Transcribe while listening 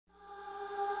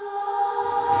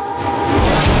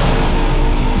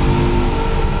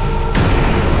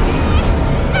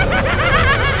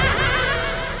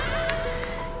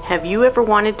you ever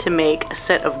wanted to make a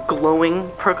set of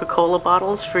glowing Perk-A-Cola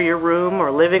bottles for your room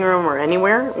or living room or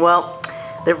anywhere? Well,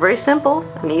 they're very simple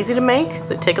and easy to make.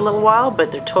 They take a little while,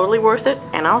 but they're totally worth it,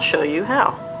 and I'll show you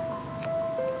how.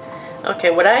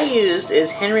 Okay, what I used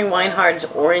is Henry Weinhard's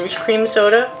orange cream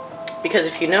soda, because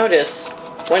if you notice,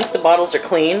 once the bottles are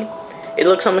clean, it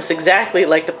looks almost exactly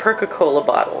like the Perk-A-Cola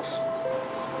bottles.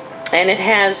 And it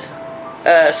has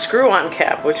a screw-on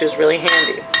cap, which is really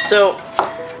handy. So,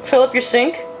 fill up your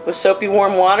sink with soapy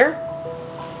warm water,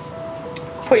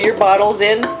 put your bottles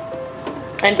in,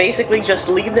 and basically just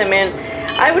leave them in.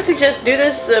 I would suggest do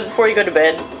this before you go to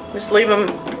bed. Just leave them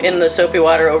in the soapy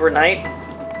water overnight.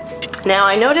 Now,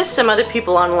 I noticed some other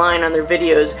people online on their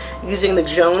videos using the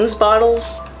Jones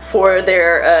bottles for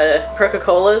their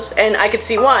Perk-A-Colas, and I could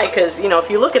see why, because, you know,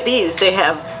 if you look at these, they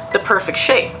have the perfect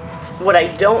shape. What I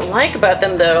don't like about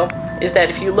them, though, is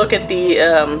that if you look at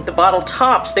the bottle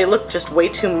tops, they look just way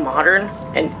too modern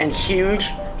and huge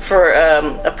for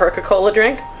a Perk-A-Cola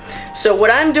drink. So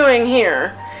what I'm doing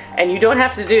here, and you don't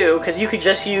have to do, because you could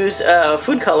just use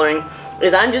food coloring,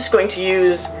 is I'm just going to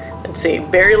use, let's see,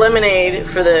 berry lemonade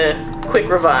for the quick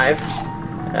revive.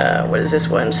 What is this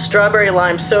one? Strawberry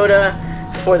lime soda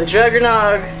for the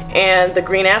juggernog, and the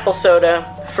green apple soda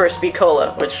for Speed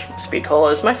Cola, which Speed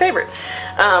Cola is my favorite.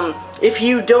 If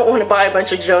you don't want to buy a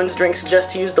bunch of Jones drinks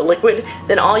just to use the liquid,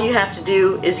 then all you have to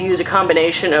do is use a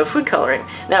combination of food coloring.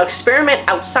 Now, experiment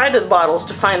outside of the bottles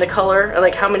to find the color,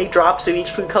 like how many drops of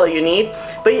each food color you need,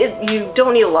 but you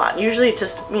don't need a lot. Usually it's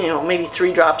just, you know, maybe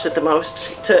 3 drops at the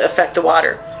most to affect the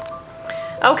water.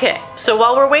 Okay, so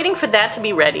while we're waiting for that to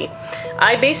be ready,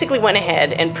 I basically went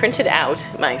ahead and printed out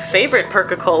my favorite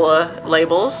Perk-A-Cola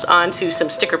labels onto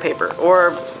some sticker paper,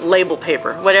 or label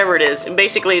paper, whatever it is. And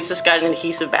basically it's just got an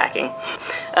adhesive backing.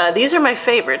 These are my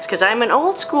favorites, because I'm an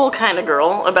old school kind of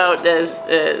girl about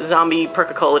zombie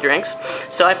Perk-A-Cola drinks,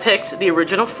 so I picked the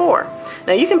original 4.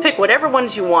 Now you can pick whatever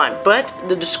ones you want, but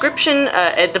the description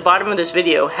at the bottom of this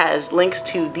video has links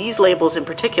to these labels in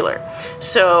particular.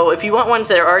 So if you want ones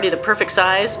that are already the perfect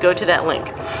size, go to that link.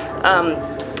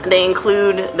 They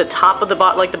include the top of the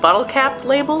bottle, like the bottle cap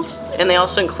labels, and they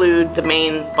also include the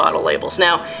main bottle labels.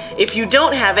 Now, if you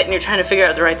don't have it and you're trying to figure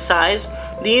out the right size,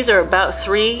 these are about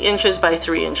 3 inches by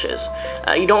 3 inches.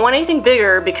 You don't want anything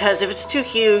bigger, because if it's too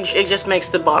huge, it just makes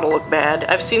the bottle look bad.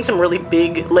 I've seen some really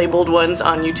big labeled ones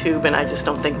on YouTube, and I just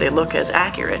don't think they look as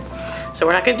accurate. So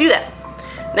we're not going to do that.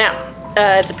 Now,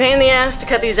 it's a pain in the ass to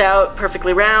cut these out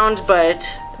perfectly round, but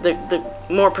the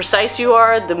more precise you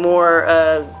are, the more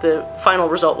the final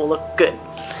result will look good.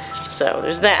 So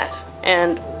there's that.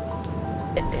 And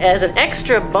as an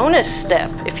extra bonus step,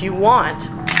 if you want,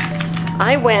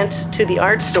 I went to the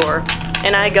art store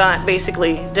and I got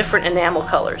basically different enamel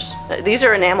colors. These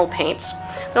are enamel paints.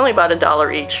 They're only about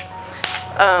 $1 each.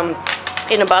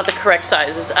 In about the correct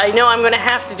sizes. I know I'm going to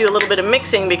have to do a little bit of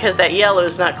mixing because that yellow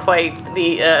is not quite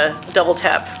the double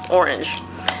tap orange.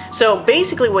 So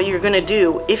basically what you're going to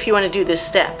do, if you want to do this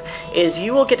step, is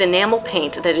you will get enamel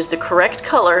paint that is the correct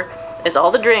color as all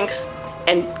the drinks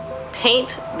and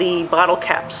paint the bottle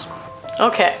caps.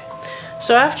 Okay,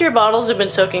 so after your bottles have been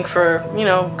soaking for, you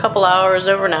know, a couple hours,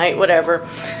 overnight, whatever,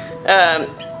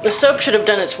 the soap should have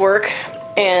done its work,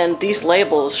 and these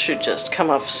labels should just come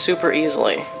off super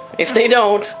easily. If they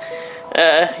don't,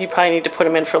 you probably need to put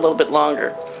them in for a little bit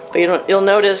longer. But you'll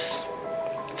notice,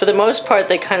 for the most part,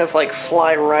 they kind of like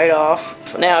fly right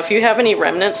off. Now, if you have any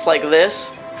remnants like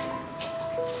this,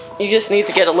 you just need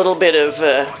to get a little bit of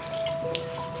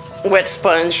wet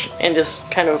sponge and just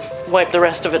kind of wipe the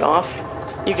rest of it off.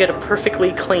 You get a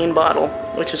perfectly clean bottle,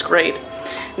 which is great.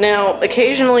 Now,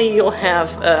 occasionally you'll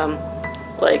have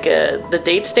like the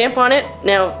date stamp on it.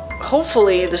 Now,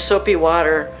 hopefully the soapy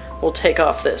water will take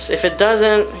off this. If it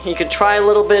doesn't, you could try a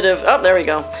little bit of, oh, there we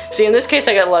go. See, in this case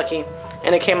I got lucky,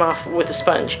 and it came off with a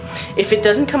sponge. If it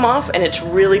doesn't come off and it's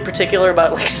really particular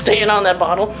about like staying on that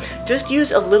bottle, just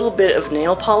use a little bit of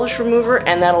nail polish remover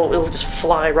and it'll just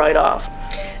fly right off.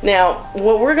 Now,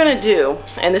 what we're gonna do,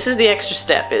 and this is the extra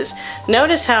step, is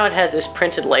notice how it has this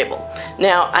printed label.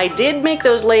 Now, I did make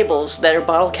those labels that are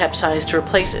bottle cap size to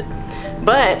replace it,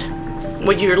 but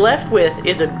what you're left with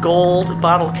is a gold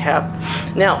bottle cap.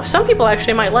 Now, some people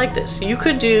actually might like this. You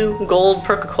could do gold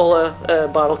Perk-A-Cola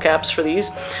bottle caps for these,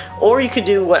 or you could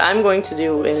do what I'm going to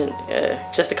do in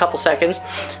just a couple seconds,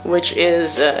 which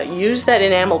is use that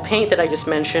enamel paint that I just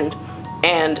mentioned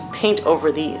and paint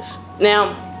over these.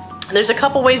 Now, there's a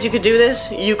couple ways you could do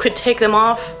this. You could take them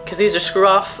off, because these are screw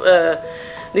off,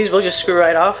 these will just screw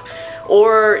right off,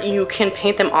 or you can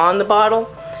paint them on the bottle.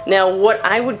 Now what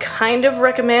I would kind of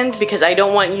recommend, because I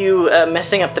don't want you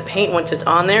messing up the paint once it's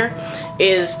on there,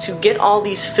 is to get all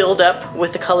these filled up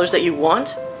with the colors that you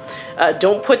want.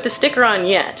 Don't put the sticker on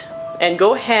yet, and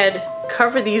go ahead,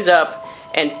 cover these up,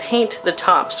 and paint the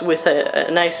tops with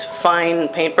a nice fine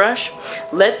paintbrush.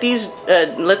 Let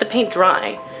the paint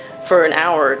dry for an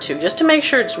hour or two, just to make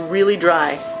sure it's really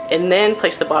dry, and then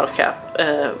place the bottle cap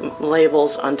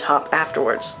labels on top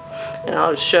afterwards. And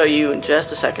I'll show you in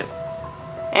just a second.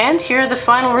 And here are the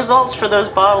final results for those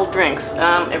bottled drinks.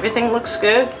 Everything looks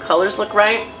good, colors look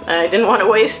right. I didn't want to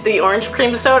waste the orange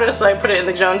cream soda, so I put it in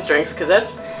the Jones drinks, because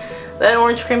that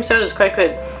orange cream soda is quite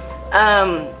good.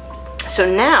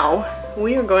 So now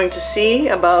we are going to see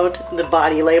about the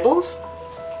body labels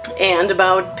and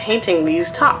about painting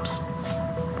these tops.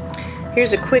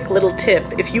 Here's a quick little tip.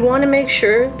 If you want to make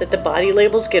sure that the body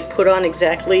labels get put on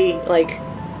exactly like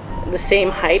the same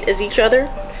height as each other,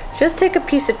 just take a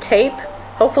piece of tape,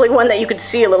 hopefully one that you could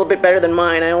see a little bit better than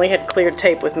mine. I only had clear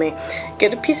tape with me.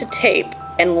 Get a piece of tape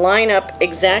and line up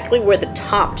exactly where the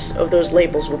tops of those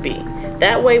labels will be.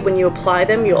 That way when you apply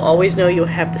them, you'll always know you'll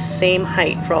have the same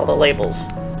height for all the labels.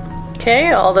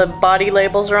 Okay, all the body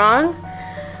labels are on.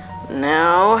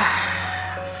 Now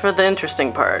for the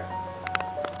interesting part.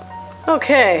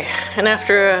 Okay, and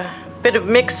after a bit of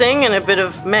mixing and a bit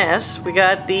of mess, we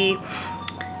got the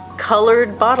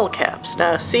colored bottle caps.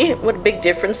 Now see what a big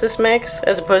difference this makes,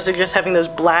 as opposed to just having those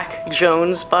black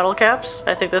Jones bottle caps?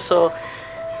 I think this will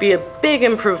be a big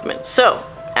improvement. So,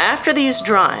 after these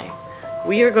dry,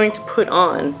 we are going to put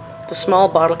on the small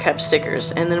bottle cap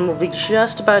stickers, and then we'll be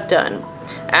just about done.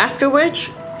 After which,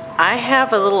 I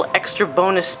have a little extra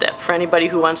bonus step for anybody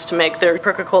who wants to make their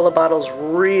Perk-A-Cola bottles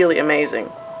really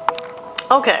amazing.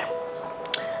 Okay,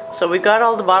 so we've got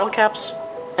all the bottle caps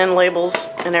and labels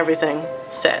and everything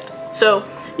set. So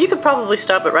you could probably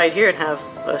stop it right here and have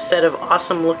a set of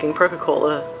awesome looking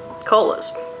Perk-A-Cola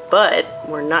colas, but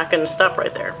we're not going to stop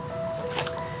right there.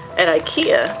 At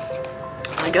IKEA,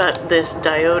 I got this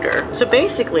Dioder. So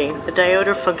basically, the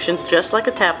Dioder functions just like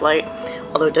a tap light,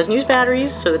 although it doesn't use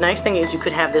batteries. So the nice thing is you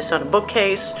could have this on a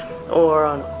bookcase or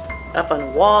up on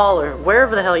a wall or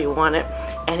wherever the hell you want it,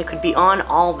 and it could be on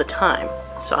all the time.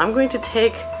 So I'm going to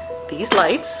take these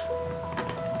lights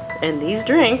and these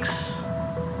drinks,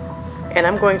 and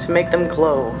I'm going to make them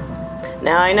glow.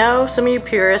 Now I know some of you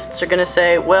purists are going to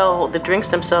say, well, the drinks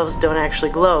themselves don't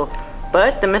actually glow,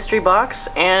 but the mystery box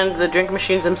and the drink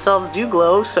machines themselves do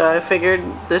glow, so I figured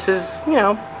this is, you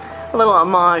know, a little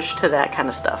homage to that kind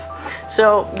of stuff.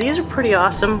 So these are pretty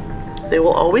awesome. They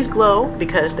will always glow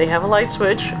because they have a light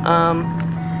switch,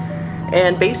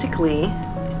 and basically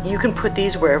you can put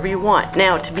these wherever you want.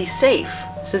 Now, to be safe,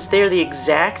 since they're the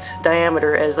exact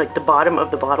diameter as like the bottom of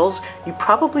the bottles, you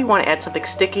probably want to add something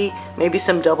sticky, maybe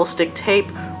some double stick tape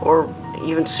or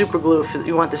even super glue if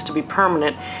you want this to be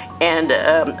permanent, and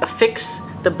affix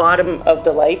the bottom of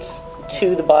the lights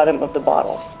to the bottom of the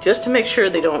bottle, just to make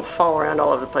sure they don't fall around all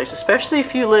over the place, especially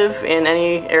if you live in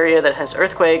any area that has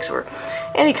earthquakes or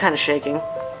any kind of shaking,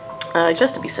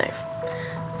 just to be safe.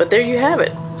 But there you have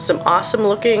it, some awesome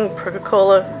looking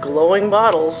Perk-A-Cola glowing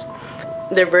bottles.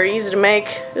 They're very easy to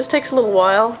make. This takes a little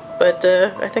while, but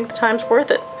I think the time's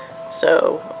worth it.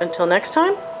 So until next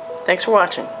time, thanks for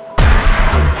watching.